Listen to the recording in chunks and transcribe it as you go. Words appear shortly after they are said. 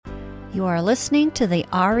You are listening to the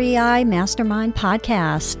REI Mastermind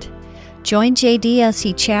Podcast. Join JD as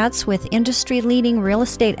he chats with industry-leading real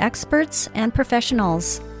estate experts and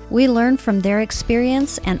professionals. We learn from their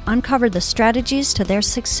experience and uncover the strategies to their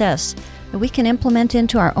success that we can implement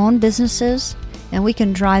into our own businesses, and we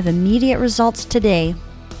can drive immediate results today.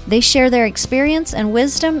 They share their experience and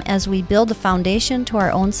wisdom as we build a foundation to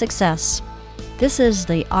our own success. This is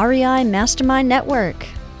the REI Mastermind Network.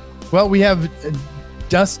 Well, we have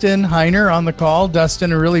Dustin Heiner on the call.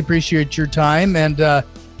 Dustin, I really appreciate your time and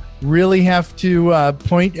really have to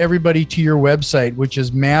point everybody to your website, which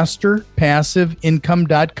is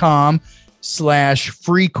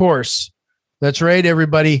masterpassiveincome.com/free course. That's right,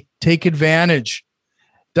 everybody. Take advantage.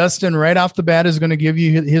 Dustin, right off the bat, is going to give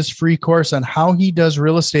you his free course on how he does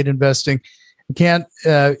real estate investing. I can't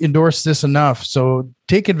endorse this enough. So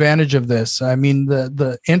take advantage of this. I mean,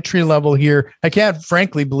 the entry level here, I can't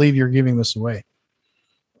frankly believe you're giving this away.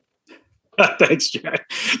 Thanks,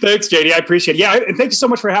 JD. I appreciate it. Yeah, and thank you so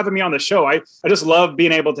much for having me on the show. I just love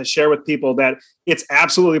being able to share with people that it's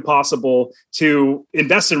absolutely possible to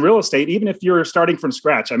invest in real estate, even if you're starting from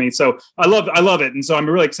scratch. I mean, so I love it. And so I'm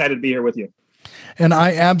really excited to be here with you. And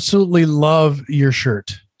I absolutely love your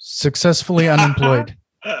shirt, Successfully Unemployed.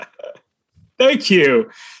 Thank you.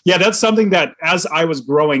 Yeah, that's something that as I was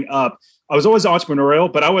growing up, I was always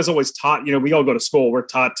entrepreneurial, but I was always taught, we all go to school. We're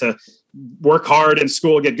taught to work hard in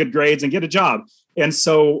school, get good grades, and get a job. And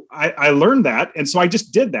so I learned that. And so I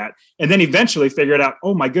just did that. And then eventually figured out,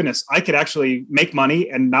 oh my goodness, I could actually make money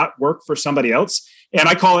and not work for somebody else. And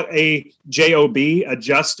I call it a JOB, a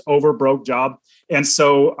just over broke job. And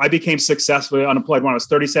so I became successfully unemployed when I was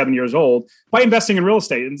 37 years old by investing in real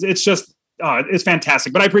estate. It's just, it's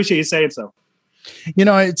fantastic. But I appreciate you saying so.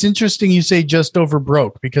 It's interesting you say just over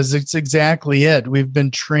broke, because it's exactly it. We've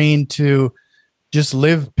been trained to just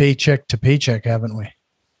live paycheck to paycheck, haven't we?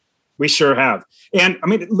 We sure have. And I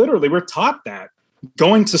mean, literally, we're taught that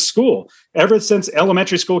going to school. Ever since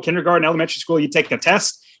elementary school, kindergarten, elementary school, you take a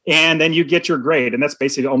test and then you get your grade. And that's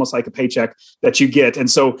basically almost like a paycheck that you get. And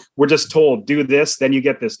so we're just told, do this, then you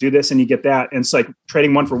get this, do this, and you get that. And it's like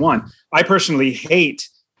trading one for one. I personally hate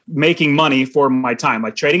making money for my time,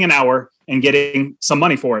 like trading an hour and getting some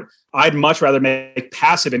money for it. I'd much rather make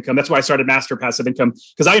passive income. That's why I started Master Passive Income,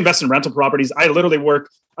 because I invest in rental properties. I literally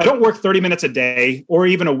I don't work 30 minutes a day or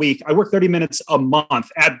even a week. I work 30 minutes a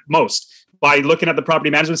month at most by looking at the property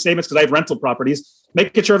management statements, because I have rental properties,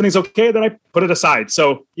 making sure everything's okay, then I put it aside.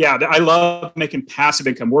 So yeah, I love making passive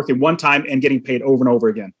income, working one time and getting paid over and over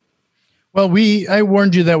again. Well, I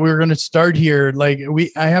warned you that we were going to start here.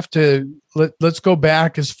 Let's go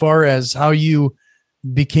back as far as how you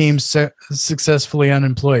became successfully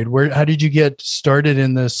unemployed. How did you get started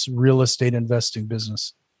in this real estate investing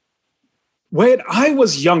business? When I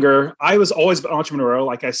was younger, I was always entrepreneurial,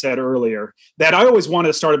 like I said earlier, that I always wanted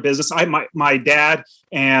to start a business. My dad,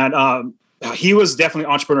 and he was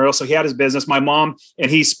definitely entrepreneurial. So he had his business. My mom and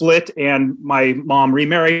he split, and my mom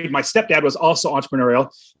remarried. My stepdad was also entrepreneurial.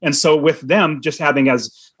 And so with them, just having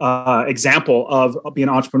as example of being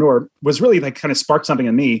an entrepreneur was really like kind of sparked something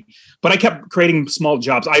in me. But I kept creating small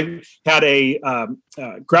jobs. I had a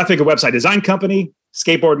graphic and website design company,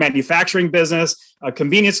 skateboard manufacturing business, a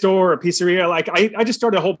convenience store, a pizzeria. Like I just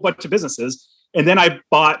started a whole bunch of businesses. And then I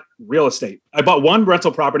bought real estate. I bought one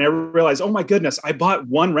rental property. And I realized, oh my goodness, I bought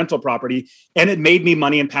one rental property and it made me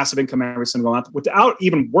money in passive income every single month without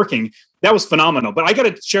even working. That was phenomenal. But I got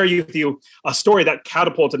to share with you a story that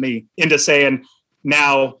catapulted me into saying,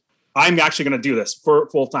 now I'm actually going to do this for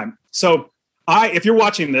full time. So if you're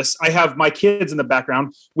watching this, I have my kids in the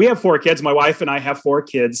background. We have 4 kids. My wife and I have 4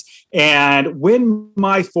 kids. And when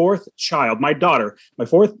my 4th child, my daughter, my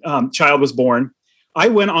 4th child was born, I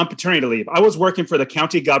went on paternity leave. I was working for the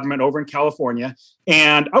county government over in California,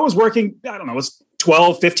 and I was working, it was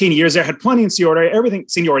 12, 15 years there, had plenty of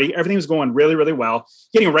seniority, everything was going really, really well,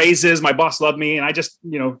 getting raises. My boss loved me, and I just,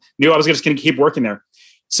 knew I was just going to keep working there.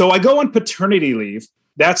 So I go on paternity leave.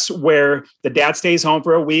 That's where the dad stays home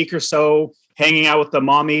for a week or so, hanging out with the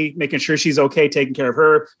mommy, making sure she's okay, taking care of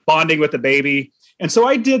her, bonding with the baby. And so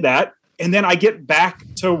I did that. And then I get back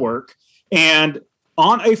to work, and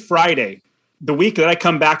on a Friday, the week that I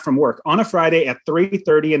come back from work, on a Friday at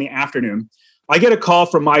 3:30 in the afternoon, I get a call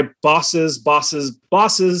from my boss's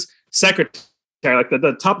secretary, like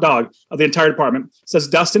the top dog of the entire department, says,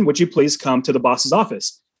 "Dustin, would you please come to the boss's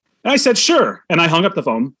office?" And I said, "Sure." And I hung up the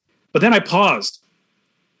phone, but then I paused.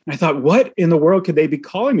 And I thought, what in the world could they be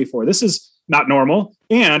calling me for? This is not normal.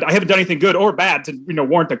 And I haven't done anything good or bad to,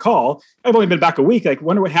 warrant the call. I've only been back a week. Like,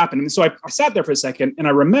 wonder what happened. And so I sat there for a second, and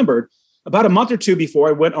I remembered about a month or two before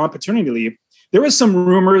I went on paternity leave, there was some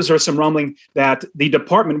rumors or some rumbling that the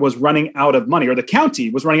department was running out of money, or the county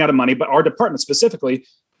was running out of money, but our department specifically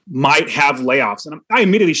might have layoffs. And I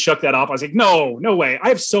immediately shook that off. I was like, no way. I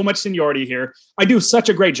have so much seniority here. I do such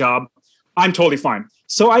a great job. I'm totally fine.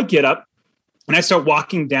 So I get up and I start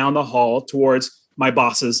walking down the hall towards my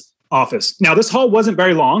boss's office. Now, this hall wasn't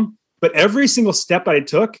very long, but every single step I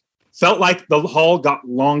took felt like the hall got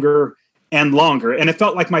longer and longer. And it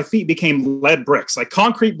felt like my feet became lead bricks, like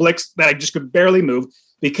concrete bricks that I just could barely move,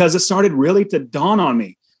 because it started really to dawn on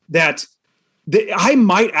me that I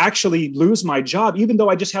might actually lose my job, even though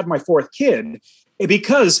I just had my fourth kid.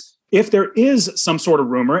 Because if there is some sort of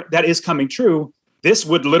rumor that is coming true, this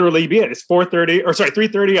would literally be it. It's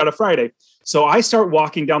 3:30 on a Friday. So I start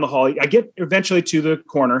walking down the hall. I get eventually to the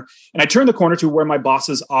corner, and I turn the corner to where my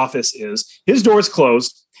boss's office is. His door is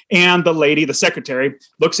closed. And the lady, the secretary,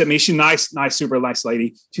 looks at me. She's nice, super nice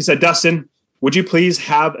lady. She said, Dustin, would you please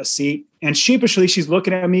have a seat? And sheepishly, she's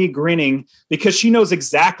looking at me, grinning, because she knows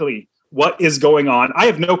exactly what is going on. I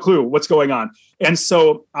have no clue what's going on. And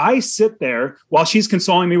so I sit there while she's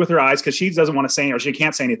consoling me with her eyes, because she doesn't want to say, or she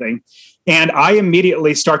can't say anything. And I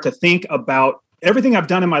immediately start to think about everything I've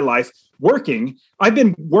done in my life working. I've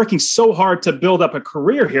been working so hard to build up a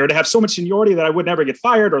career here, to have so much seniority that I would never get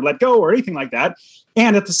fired or let go or anything like that.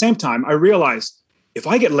 And at the same time, I realized, if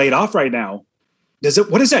I get laid off right now,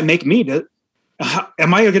 what does that make me?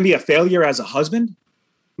 Am I going to be a failure as a husband?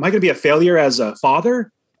 Am I going to be a failure as a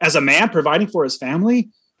father, as a man providing for his family?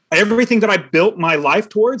 Everything that I built my life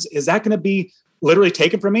towards, is that going to be literally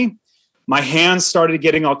taken from me? My hands started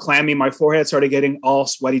getting all clammy. My forehead started getting all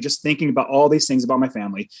sweaty, just thinking about all these things about my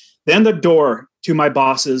family. Then the door to my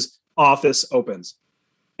boss's office opens,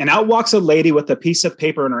 and out walks a lady with a piece of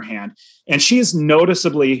paper in her hand. And she is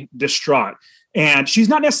noticeably distraught. And she's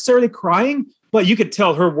not necessarily crying, but you could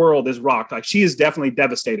tell her world is rocked. Like, she is definitely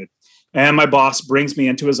devastated. And my boss brings me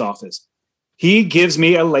into his office. He gives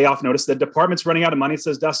me a layoff notice. The department's running out of money. It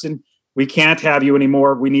says, Dustin, we can't have you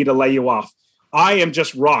anymore. We need to lay you off. I am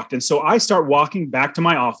just rocked. And so I start walking back to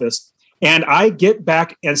my office, and I get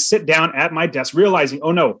back and sit down at my desk, realizing,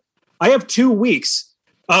 oh no, I have 2 weeks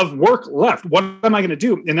of work left. What am I going to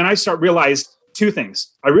do? And then I realized two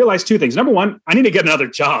things. Number one, I need to get another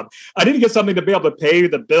job. I need to get something to be able to pay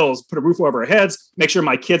the bills, put a roof over our heads, make sure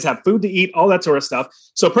my kids have food to eat, all that sort of stuff.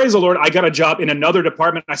 So praise the Lord, I got a job in another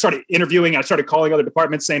department. I started interviewing. I started calling other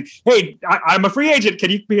departments saying, hey, I'm a free agent. Can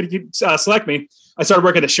you select me? I started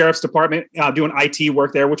working at the sheriff's department, doing IT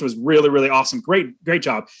work there, which was really, really awesome. Great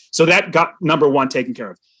job. So that got number one taken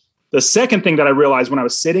care of. The second thing that I realized when I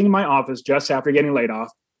was sitting in my office just after getting laid off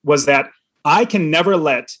was that I can never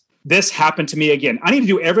let this happen to me again. I need to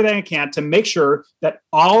do everything I can to make sure that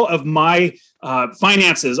all of my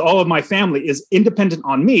finances, all of my family is independent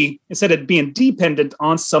on me, instead of being dependent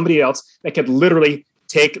on somebody else that could literally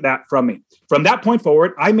take that from me. From that point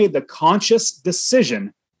forward, I made the conscious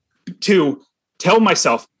decision to tell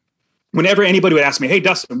myself, whenever anybody would ask me, hey,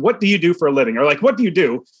 Dustin, what do you do for a living? Or like, what do you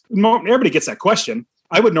do? Everybody gets that question.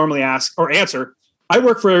 I would normally ask or answer, I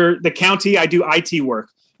work for the county. I do IT work.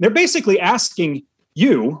 They're basically asking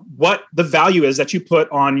you what the value is that you put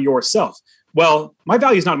on yourself. Well, my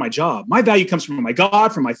value is not my job. My value comes from my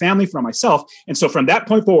God, from my family, from myself. And so from that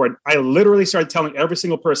point forward, I literally started telling every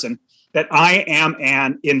single person that I am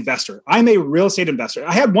an investor. I'm a real estate investor.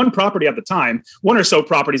 I had one property at the time, one or so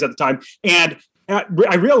properties at the time. And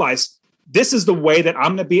I realized this is the way that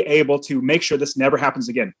I'm going to be able to make sure this never happens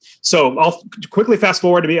again. So I'll quickly fast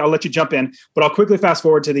forward to me. I'll let you jump in, but I'll quickly fast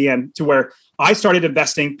forward to the end, to where I started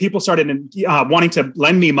investing. People started wanting to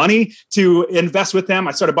lend me money to invest with them.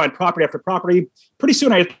 I started buying property after property. Pretty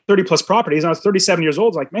soon I had 30 plus properties. And I was 37 years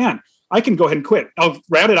old. I was like, man, I can go ahead and quit. I'll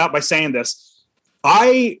round it out by saying this.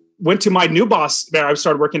 I went to my new boss there. I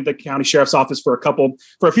started working at the county sheriff's office for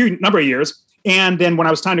a few number of years. And then when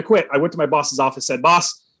I was time to quit, I went to my boss's office, said,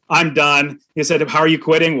 boss, I'm done. He said, how are you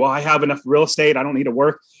quitting? Well, I have enough real estate. I don't need to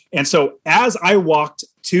work. And so as I walked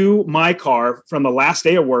to my car from the last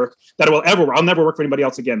day of work I'll never work for anybody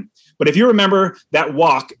else again. But if you remember that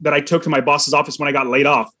walk that I took to my boss's office when I got laid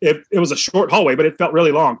off, it was a short hallway, but it felt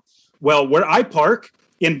really long. Well, where I park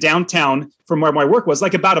in downtown from where my work was,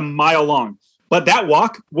 like about a mile long. But that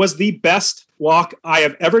walk was the best walk I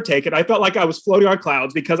have ever taken. I felt like I was floating on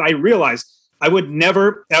clouds, because I realized I would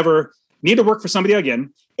never, ever need to work for somebody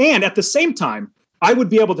again. And at the same time, I would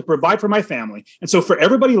be able to provide for my family. And so for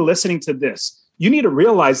everybody listening to this, you need to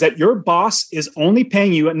realize that your boss is only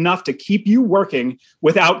paying you enough to keep you working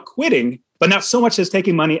without quitting, but not so much as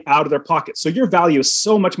taking money out of their pocket. So your value is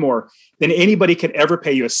so much more than anybody could ever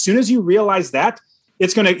pay you. As soon as you realize that,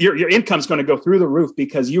 your income's going to go through the roof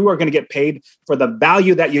because you are going to get paid for the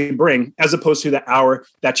value that you bring as opposed to the hour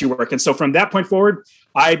that you work. And so from that point forward,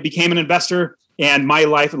 I became an investor and my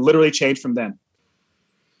life literally changed from then.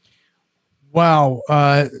 Wow.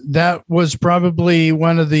 That was probably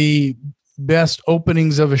one of the best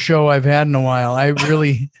openings of a show I've had in a while. I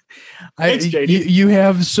really, Thanks, JD. You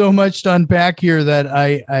have so much to unpack here that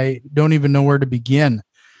I don't even know where to begin.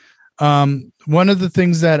 One of the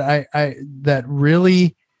things that that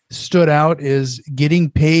really stood out is getting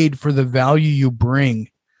paid for the value you bring.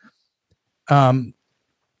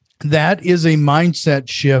 That is a mindset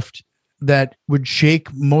shift that would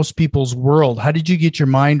shake most people's world. How did you get your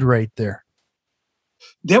mind right there?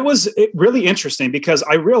 That was really interesting because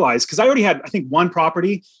I realized, because I already had, I think, one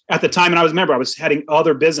property at the time. And I was heading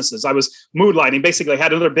other businesses. I was mood lighting. Basically, I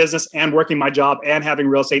had another business and working my job and having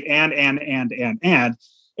real estate and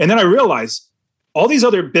then I realized all these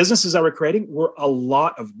other businesses I were creating were a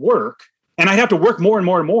lot of work. And I'd have to work more and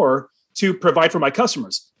more and more to provide for my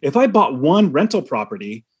customers. If I bought one rental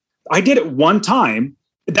property, I did it one time.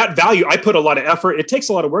 That value, I put a lot of effort. It takes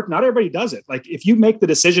a lot of work. Not everybody does it. Like if you make the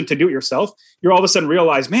decision to do it yourself, you're all of a sudden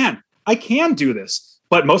realize, man, I can do this.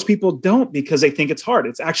 But most people don't because they think it's hard.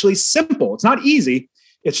 It's actually simple. It's not easy.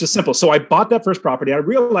 It's just simple. So I bought that first property. I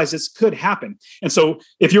realized this could happen. And so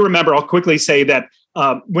if you remember, I'll quickly say that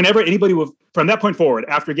whenever anybody would, from that point forward,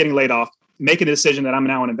 after getting laid off, making a decision that I'm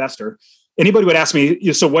now an investor, anybody would ask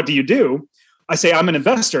me, so what do you do? I say, I'm an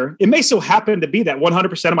investor. It may so happen to be that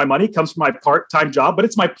 100% of my money comes from my part-time job, but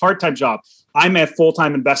it's my part-time job. I'm a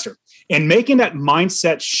full-time investor. And making that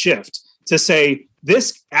mindset shift to say,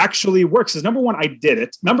 this actually works is number one, I did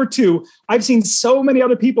it. Number two, I've seen so many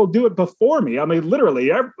other people do it before me. I mean,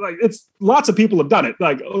 literally, it's lots of people have done it.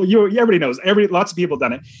 Like, everybody knows, lots of people have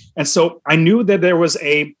done it. And so I knew that there was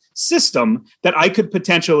a system that I could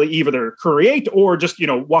potentially either create or just,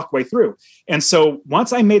 walk way through. And so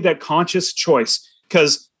once I made that conscious choice,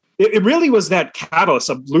 because it really was that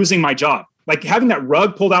catalyst of losing my job, like having that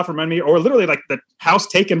rug pulled out from under me, or literally like the house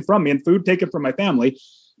taken from me and food taken from my family.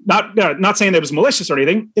 Not saying that it was malicious or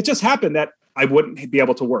anything. It just happened that I wouldn't be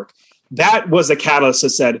able to work. That was the catalyst that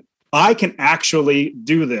said, I can actually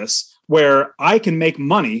do this where I can make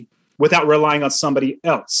money without relying on somebody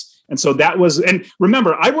else. And so that was, and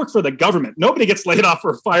remember, I work for the government. Nobody gets laid off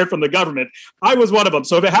or fired from the government. I was one of them.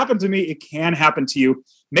 So if it happened to me, it can happen to you.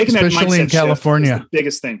 Making especially that mindset in California, shift is the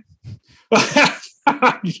biggest thing.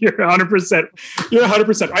 You're 100%. You're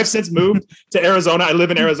 100%. I've since moved to Arizona. I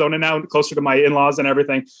live in Arizona now, closer to my in-laws and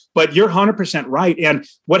everything. But you're 100% right. And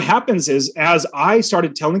what happens is, as I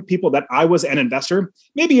started telling people that I was an investor,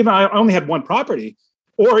 maybe even I only had one property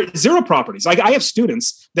or zero properties. Like I have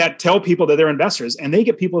students that tell people that they're investors, and they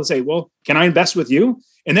get people to say, "Well, can I invest with you?"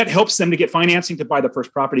 And that helps them to get financing to buy the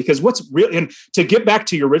first property. Because what's real, and to get back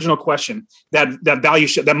to your original question, that value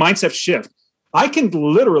shift, that mindset shift. I can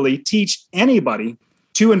literally teach anybody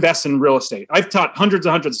to invest in real estate. I've taught hundreds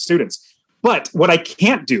and hundreds of students. But what I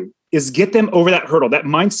can't do is get them over that hurdle, that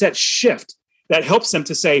mindset shift that helps them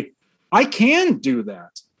to say, I can do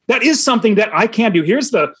that. That is something that I can do.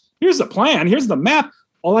 Here's the plan. Here's the map.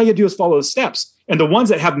 All I gotta do is follow the steps. And the ones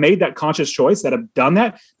that have made that conscious choice, that have done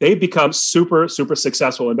that, they've become super, super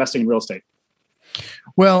successful investing in real estate.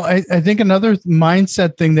 Well, I think another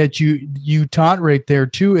mindset thing that you taught right there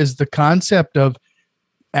too is the concept of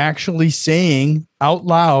actually saying out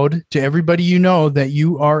loud to everybody that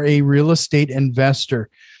you are a real estate investor.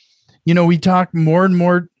 We talk more and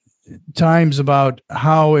more times about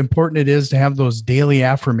how important it is to have those daily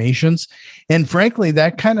affirmations. And frankly,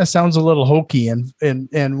 that kind of sounds a little hokey and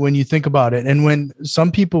when you think about it. And when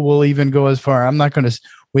some people will even go as far, I'm not going to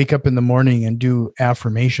wake up in the morning and do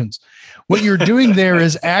affirmations. What you're doing there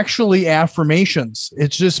is actually affirmations.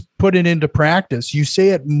 It's just put it into practice. You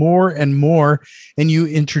say it more and more, and you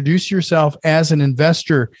introduce yourself as an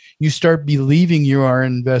investor. You start believing you are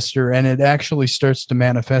an investor, and it actually starts to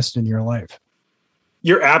manifest in your life.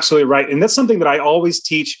 You're absolutely right. And that's something that I always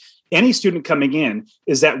teach any student coming in,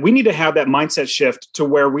 is that we need to have that mindset shift to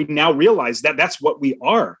where we now realize that that's what we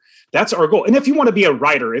are. That's our goal. And if you want to be a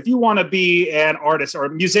writer, if you want to be an artist or a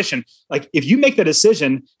musician, like if you make the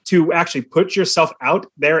decision to actually put yourself out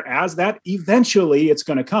there as that, eventually it's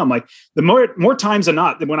going to come. Like the more times than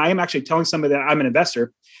not, when I am actually telling somebody that I'm an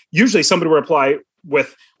investor, usually somebody will reply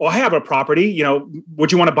with, "Oh, I have a property.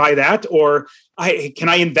 Would you want to buy that? Or can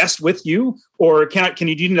I invest with you? Or do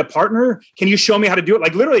you need a partner? Can you show me how to do it?"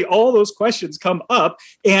 Like literally all those questions come up.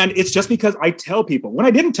 And it's just because I tell people. When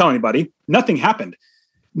I didn't tell anybody, nothing happened.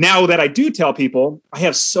 now that I do tell people, I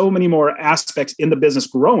have so many more aspects in the business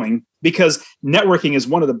growing because networking is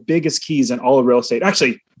one of the biggest keys in all of real estate.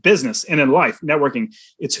 Actually, business and in life, networking.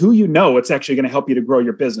 It's who you know. It's actually going to help you to grow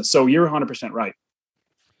your business. So you're 100% right.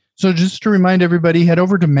 So just to remind everybody, head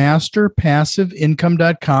over to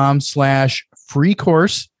masterpassiveincome.com/free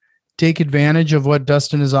course. Take advantage of what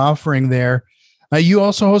Dustin is offering there. You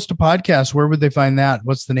also host a podcast. Where would they find that?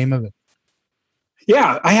 What's the name of it?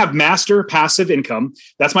 Yeah, I have Master Passive Income.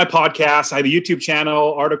 That's my podcast. I have a YouTube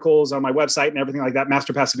channel, articles on my website and everything like that,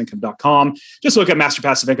 masterpassiveincome.com. Just look at Master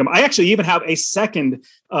Passive Income. I actually even have a second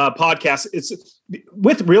podcast. It's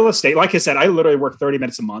with real estate. Like I said, I literally work 30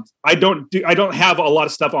 minutes a month. I don't have a lot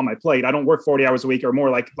of stuff on my plate. I don't work 40 hours a week or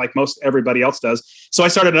more like most everybody else does. So I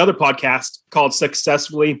started another podcast called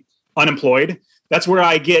Successfully Unemployed. That's where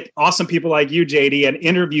I get awesome people like you, JD, and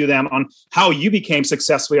interview them on how you became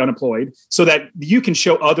successfully unemployed so that you can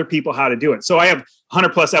show other people how to do it. So I have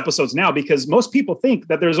 100 plus episodes now because most people think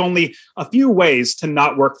that there's only a few ways to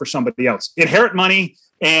not work for somebody else. Inherit money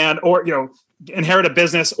or inherit a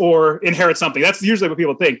business or inherit something. That's usually what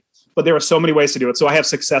people think. But there are so many ways to do it. So I have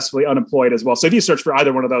Successfully Unemployed as well. So if you search for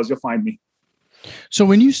either one of those, you'll find me. So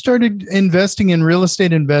when you started investing in real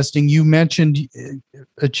estate investing, you mentioned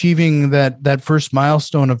achieving that first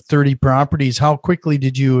milestone of 30 properties. How quickly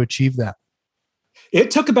did you achieve that? It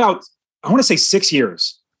took about, I want to say 6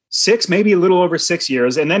 years, maybe a little over 6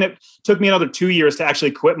 years. And then it took me another 2 years to actually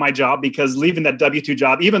quit my job because leaving that W-2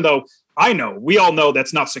 job, even though we all know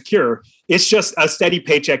that's not secure, it's just a steady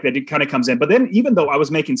paycheck that it kind of comes in. But then even though I was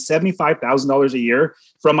making $75,000 a year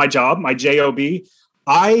from my job, my job,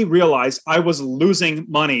 I realized I was losing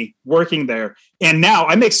money working there. And now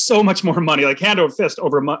I make so much more money, like hand over fist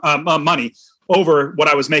over money over what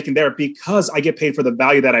I was making there because I get paid for the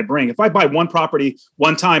value that I bring. If I buy one property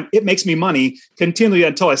one time, it makes me money continually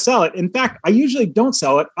until I sell it. In fact, I usually don't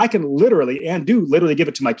sell it. I can literally give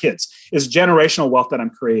it to my kids. It's generational wealth that I'm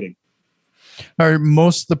creating. Are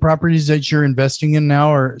most of the properties that you're investing in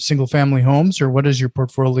now are single family homes, or what does your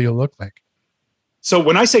portfolio look like? So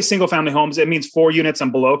when I say single family homes, it means 4 units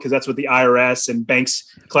and below, because that's what the IRS and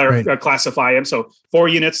banks classify them. So 4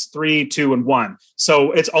 units, 3, 2, and 1.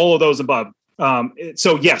 So it's all of those above.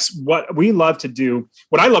 So yes, what I love to do,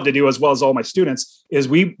 as well as all my students, is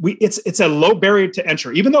it's a low barrier to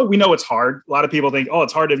entry. Even though we know it's hard, a lot of people think,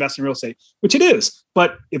 it's hard to invest in real estate, which it is.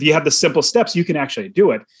 But if you have the simple steps, you can actually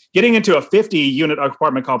do it. Getting into a 50-unit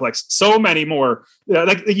apartment complex, so many more.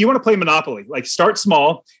 Like you want to play Monopoly, like start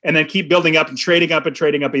small and then keep building up and trading up and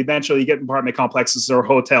trading up. Eventually, you get apartment complexes or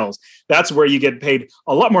hotels. That's where you get paid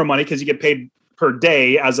a lot more money because you get paid per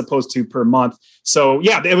day as opposed to per month. So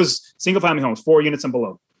yeah, it was single family homes, 4 units and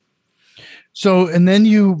below. So, and then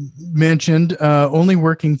you mentioned only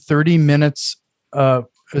working 30 minutes.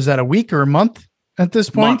 Is that a week or a month at this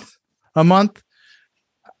point? A month.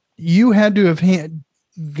 You had to have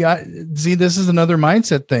this is another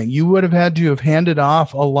mindset thing. You would have had to have handed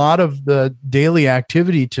off a lot of the daily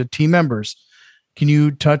activity to team members. Can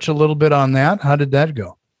you touch a little bit on that? How did that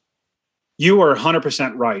go? You are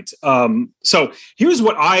 100% right. So here's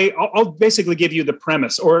what I'll basically give you the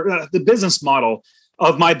premise or the business model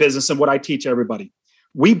of my business and what I teach everybody.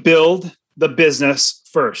 We build the business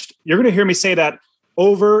first. You're going to hear me say that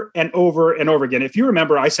over and over and over again. If you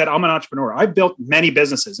remember, I said I'm an entrepreneur. I've built many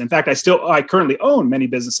businesses. In fact, I currently own many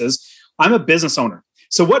businesses. I'm a business owner.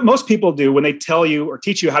 So what most people do when they tell you or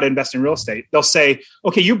teach you how to invest in real estate, they'll say,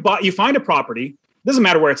 okay, you find a property. Doesn't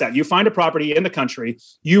matter where it's at. You find a property in the country,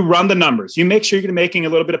 you run the numbers, you make sure you're making a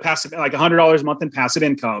little bit of passive, like $100 a month in passive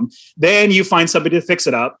income. Then you find somebody to fix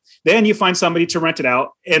it up. Then you find somebody to rent it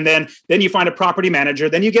out. And then you find a property manager.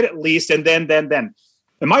 Then you get it leased. And then.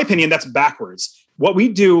 In my opinion, that's backwards. What we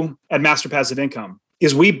do at Master Passive Income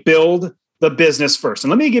is we build the business first.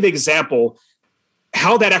 And let me give you an example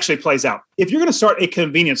how that actually plays out. If you're going to start a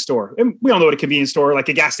convenience store, and we all know what a convenience store, like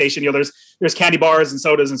a gas station, there's candy bars and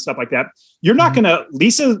sodas and stuff like that. You're not going to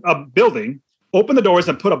lease a building, open the doors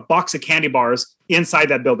and put a box of candy bars inside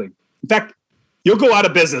that building. In fact, you'll go out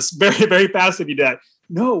of business very, very fast if you do that.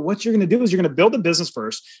 No, what you're going to do is you're going to build the business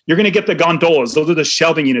first. You're going to get the gondolas. Those are the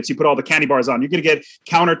shelving units. You put all the candy bars on. You're going to get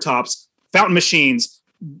countertops, fountain machines,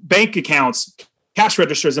 bank accounts, cash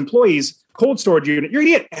registers, employees, cold storage unit. You're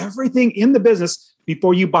going to get everything in the business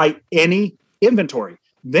before you buy any inventory.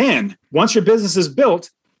 Then once your business is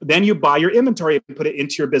built, then you buy your inventory and put it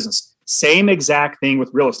into your business. Same exact thing with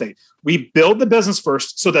real estate. We build the business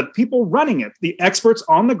first so that people running it, the experts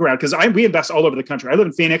on the ground, because we invest all over the country. I live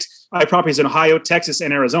in Phoenix. I have properties in Ohio, Texas,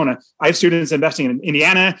 and Arizona. I have students investing in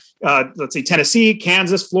Indiana, Tennessee,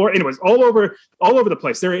 Kansas, Florida, anyways, all over the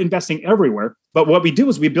place. They're investing everywhere. But what we do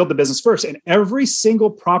is we build the business first, and every single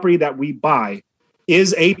property that we buy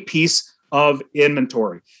is a piece of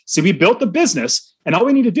inventory. So we built the business, and all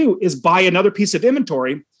we need to do is buy another piece of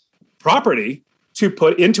inventory, property, to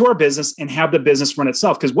put into our business and have the business run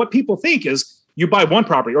itself. Because what people think is you buy one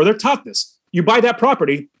property, or they're taught this. You buy that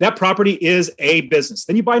property is a business.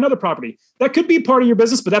 Then you buy another property. That could be part of your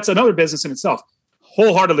business, but that's another business in itself.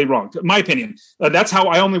 Wholeheartedly wrong, in my opinion. That's how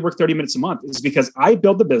I only work 30 minutes a month, is because I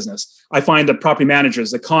build the business. I find the property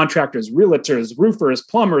managers, the contractors, realtors, roofers,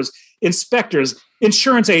 plumbers, inspectors,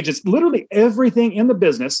 insurance agents, literally everything in the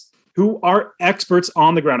business who are experts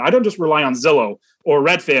on the ground. I don't just rely on Zillow or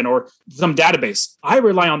Redfin or some database. I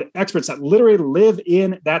rely on the experts that literally live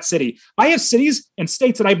in that city. I have cities and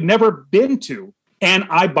states that I've never been to, and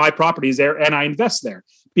I buy properties there and I invest there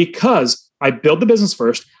because I build the business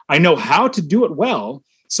first. I know how to do it well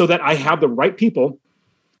so that I have the right people.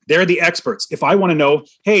 They're the experts. If I want to know,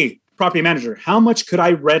 hey, property manager, how much could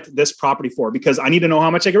I rent this property for? Because I need to know how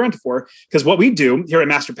much I can rent it for. Because what we do here at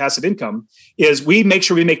Master Passive Income is we make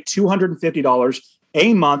sure we make $250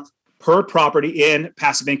 a month per property in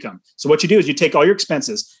passive income. So what you do is you take all your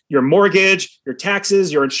expenses, your mortgage, your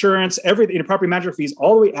taxes, your insurance, everything, your property manager fees,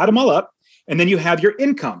 all the way, add them all up. And then you have your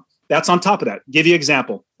income. That's on top of that. Give you an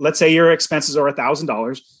example. Let's say your expenses are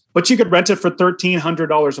 $1,000, but you could rent it for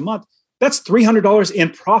 $1,300 a month. That's $300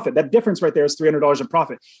 in profit. That difference right there is $300 in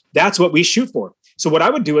profit. That's what we shoot for. So what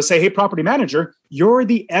I would do is say, hey, property manager, you're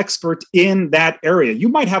the expert in that area. You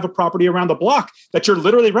might have a property around the block that you're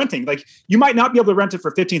literally renting. Like you might not be able to rent it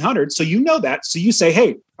for $1,500. So you know that. So you say,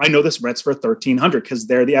 hey, I know this rents for $1,300 because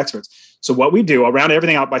they're the experts. So what we do, I'll round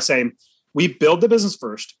everything out by saying, we build the business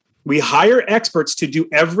first. We hire experts to do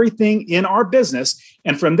everything in our business.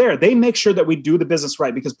 And from there, they make sure that we do the business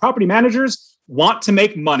right, because property managers want to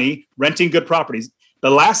make money renting good properties.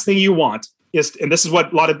 The last thing you want is, and this is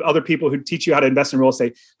what a lot of other people who teach you how to invest in real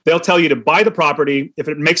estate, they'll tell you to buy the property if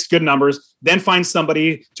it makes good numbers, then find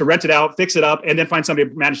somebody to rent it out, fix it up, and then find somebody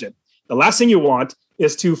to manage it. The last thing you want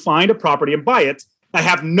is to find a property and buy it and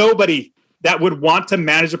have nobody that would want to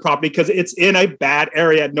manage the property because it's in a bad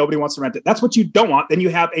area and nobody wants to rent it. That's what you don't want. Then you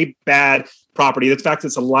have a bad property. In fact,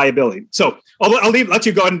 it's a liability. So I'll let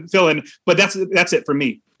you go and fill in, but that's it for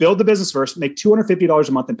me. Build the business first, make $250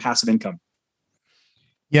 a month in passive income.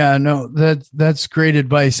 Yeah, no, that's great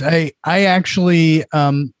advice. I actually,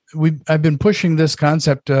 I've been pushing this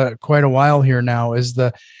concept quite a while here now, is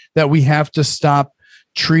that we have to stop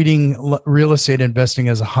treating real estate investing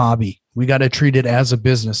as a hobby. We got to treat it as a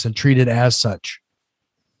business and treat it as such.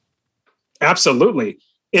 Absolutely.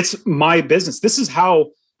 It's my business. This is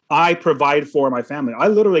how I provide for my family. I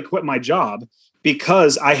literally quit my job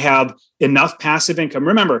because I have enough passive income.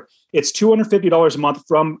 Remember, it's $250 a month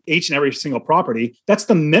from each and every single property. That's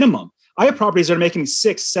the minimum. I have properties that are making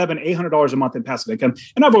 $600, $700, $800 a month in passive income.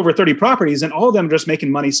 And I have over 30 properties, and all of them are just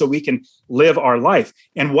making money so we can live our life.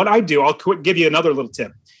 And what I do, I'll give you another little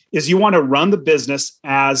tip, is you want to run the business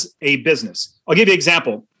as a business. I'll give you an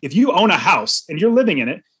example. If you own a house and you're living in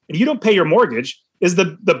it and you don't pay your mortgage, is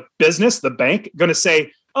the business, the bank, going to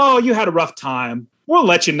say, oh, you had a rough time, we'll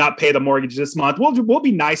let you not pay the mortgage this month, we'll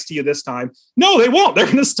be nice to you this time? No, they won't. They're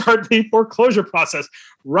going to start the foreclosure process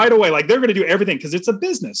right away. Like, they're going to do everything because it's a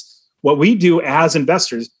business. What we do as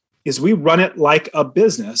investors is we run it like a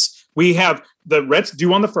business. We have the rents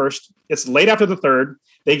due on the 1st. It's late after the 3rd.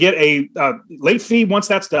 They get a late fee once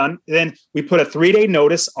that's done. Then we put a 3-day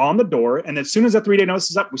notice on the door. And as soon as that 3-day notice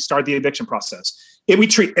is up, we start the eviction process. We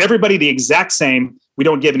treat everybody the exact same. We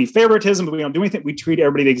don't give any favoritism. We don't do anything. We treat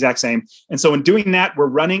everybody the exact same. And so in doing that, we're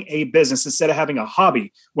running a business instead of having a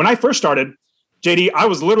hobby. When I first started, JD, I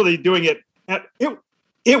was literally doing it.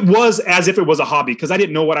 It was as if it was a hobby because I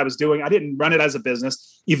didn't know what I was doing. I didn't run it as a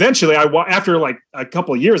business. Eventually, after like a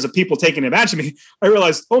couple of years of people taking advantage of me, I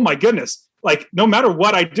realized, oh my goodness, like no matter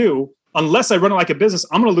what I do, unless I run it like a business,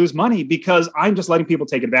 I'm going to lose money because I'm just letting people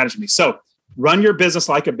take advantage of me. So run your business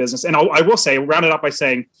like a business. And I will say, round it up by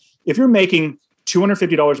saying, if you're making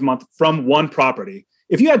 $250 a month from one property,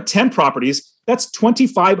 if you had 10 properties, that's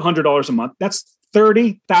 $2,500 a month. That's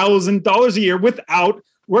 $30,000 a year without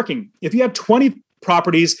working. If you had 20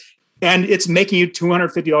 properties and it's making you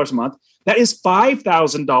 $250 a month, that is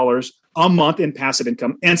 $5,000 a month in passive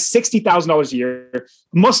income and $60,000 a year.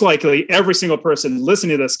 Most likely every single person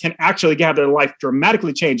listening to this can actually have their life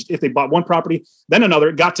dramatically changed if they bought one property, then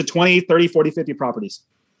another, got to 20, 30, 40, 50 properties.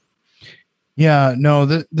 Yeah, no,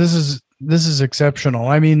 this is exceptional.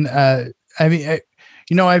 I've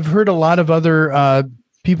heard a lot of other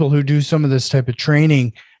people who do some of this type of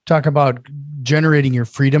training talk about generating your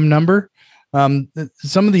freedom number.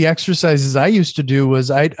 Some of the exercises I used to do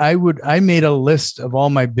was I made a list of all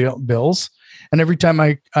my bills, and every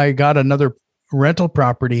time I got another rental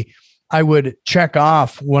property, I would check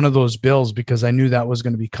off one of those bills because I knew that was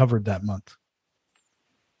going to be covered that month.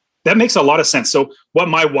 That makes a lot of sense. So what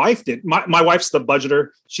my wife did, my wife's the budgeter.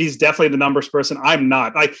 She's definitely the numbers person. I'm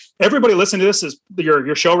not. Like, everybody listening to this is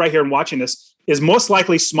your show right here and watching this is most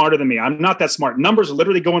likely smarter than me. I'm not that smart. Numbers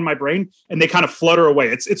literally go in my brain and they kind of flutter away.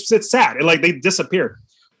 It's sad. Like, they disappear.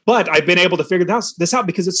 But I've been able to figure this out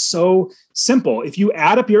because it's so simple. If you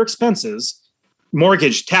add up your expenses,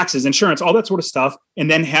 mortgage, taxes, insurance, all that sort of stuff,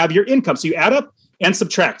 and then have your income. So you add up and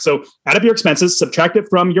subtract. So add up your expenses, subtract it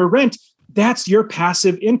from your rent. That's your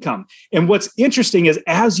passive income. And what's interesting is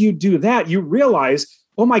as you do that, you realize,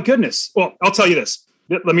 oh my goodness. Well, I'll tell you this.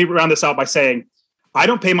 Let me round this out by saying, I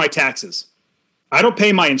don't pay my taxes. I don't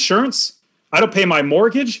pay my insurance. I don't pay my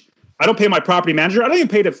mortgage. I don't pay my property manager. I don't even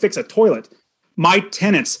pay to fix a toilet. My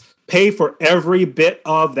tenants pay for every bit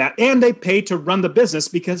of that. And they pay to run the business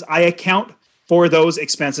because I account for those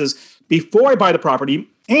expenses before I buy the property.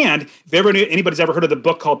 And if anybody's ever heard of the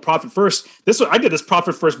book called Profit First, I did this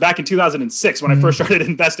Profit First back in 2006 when I first started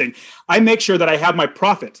investing. I make sure that I have my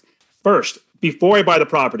profit first before I buy the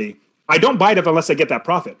property. I don't buy it unless I get that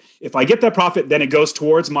profit. If I get that profit, then it goes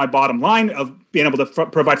towards my bottom line of being able to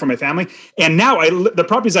provide for my family. And now the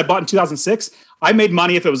properties I bought in 2006, I made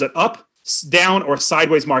money if it was an up, down, or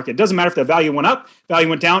sideways market. It doesn't matter if the value went up, value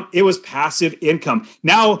went down. It was passive income.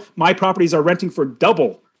 Now my properties are renting for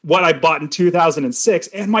double what I bought in 2006,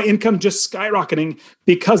 and my income just skyrocketing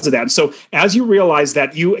because of that. So as you realize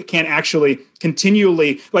that you can actually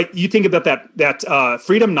continually, like, you think about that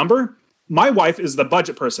freedom number. My wife is the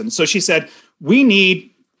budget person. So she said, we need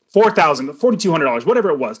 $4,200, whatever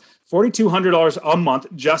it was, $4,200 a month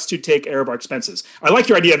just to take care of our expenses. I like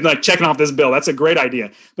your idea of like checking off this bill. That's a great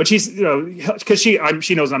idea. But she's, because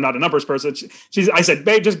she knows I'm not a numbers person. I said,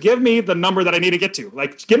 babe, just give me the number that I need to get to.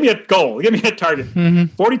 Like, give me a goal, give me a target.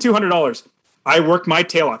 $4,200. I worked my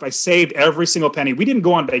tail off. I saved every single penny. We didn't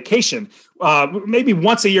go on vacation. Maybe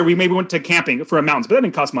once a year, we maybe went to camping for a mountains, but that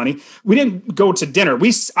didn't cost money. We didn't go to dinner.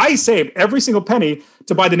 I saved every single penny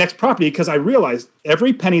to buy the next property because I realized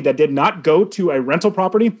every penny that did not go to a rental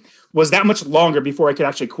property was that much longer before I could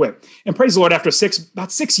actually quit. And praise the Lord, after about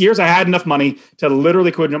 6 years, I had enough money to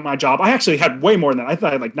literally quit my job. I actually had way more than that. I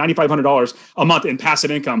thought I had like $9,500 a month in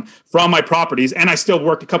passive income from my properties. And I still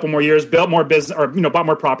worked a couple more years, built more business, or bought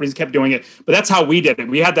more properties, kept doing it. But that's how we did it.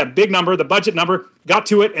 We had that big number, the budget number, got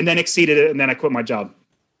to it, and then exceeded it. And then I quit my job.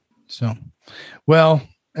 So, well,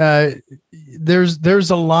 there's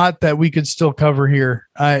a lot that we could still cover here.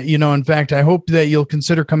 In fact, I hope that you'll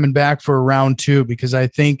consider coming back for round 2, because I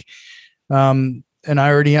think, and I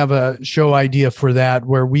already have a show idea for that,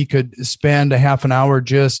 where we could spend a half an hour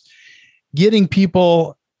just getting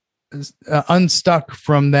people unstuck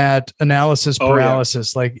from that analysis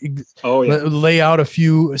paralysis. Lay out a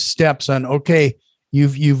few steps on, okay,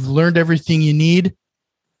 you've learned everything you need.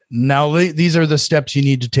 Now these are the steps you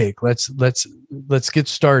need to take. Let's get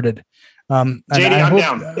started. JD, I'm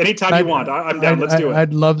down. Anytime you want. I'm down. Let's do it.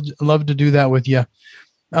 I'd love to do that with you.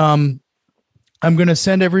 I'm going to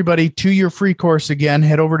send everybody to your free course again.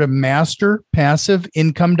 Head over to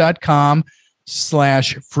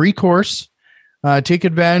masterpassiveincome.com/free course. Take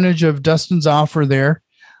advantage of Dustin's offer there.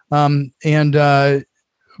 And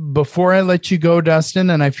before I let you go, Dustin,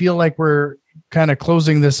 and I feel like we're kind of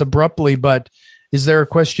closing this abruptly, but is there a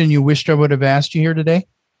question you wished I would have asked you here today?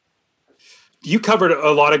 You covered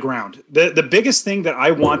a lot of ground. The biggest thing that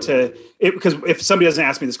I want to, because if somebody doesn't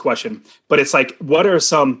ask me this question, but it's like, what are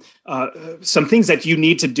some things that you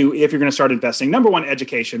need to do if you're going to start investing? Number one,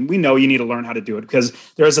 education. We know you need to learn how to do it because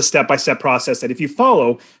there is a step-by-step process that if you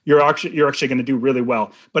follow, you're actually going to do really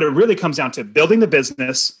well. But it really comes down to building the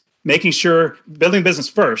business, building business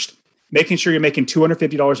first, making sure you're making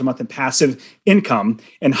 $250 a month in passive income,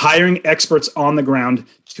 and hiring experts on the ground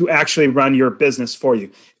to actually run your business for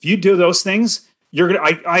you. If you do those things,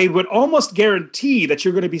 I would almost guarantee that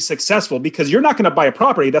you're going to be successful, because you're not going to buy a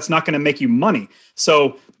property that's not going to make you money.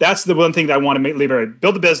 So that's the one thing that I want to leave here.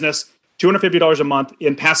 Build a business, $250 a month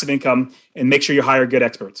in passive income, and make sure you hire good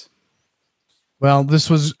experts. Well, this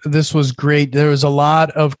was great. There was a lot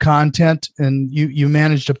of content, and you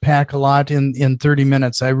managed to pack a lot in 30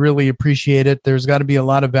 minutes. I really appreciate it. There's got to be a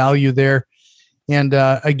lot of value there. And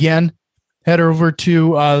again, head over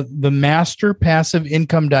to the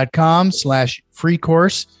masterpassiveincome.com/free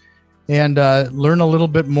course and learn a little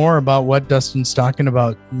bit more about what Dustin's talking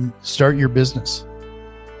about. Start your business.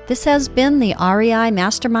 This has been the REI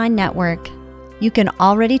Mastermind Network. You can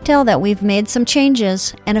already tell that we've made some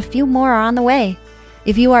changes, and a few more are on the way.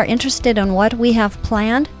 If you are interested in what we have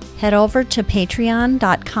planned, head over to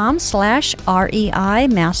patreon.com/REI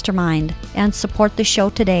Mastermind and support the show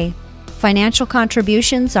today. Financial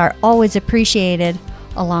contributions are always appreciated,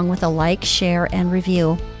 along with a like, share, and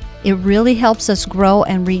review. It really helps us grow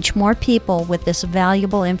and reach more people with this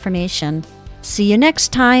valuable information. See you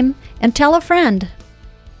next time, and tell a friend.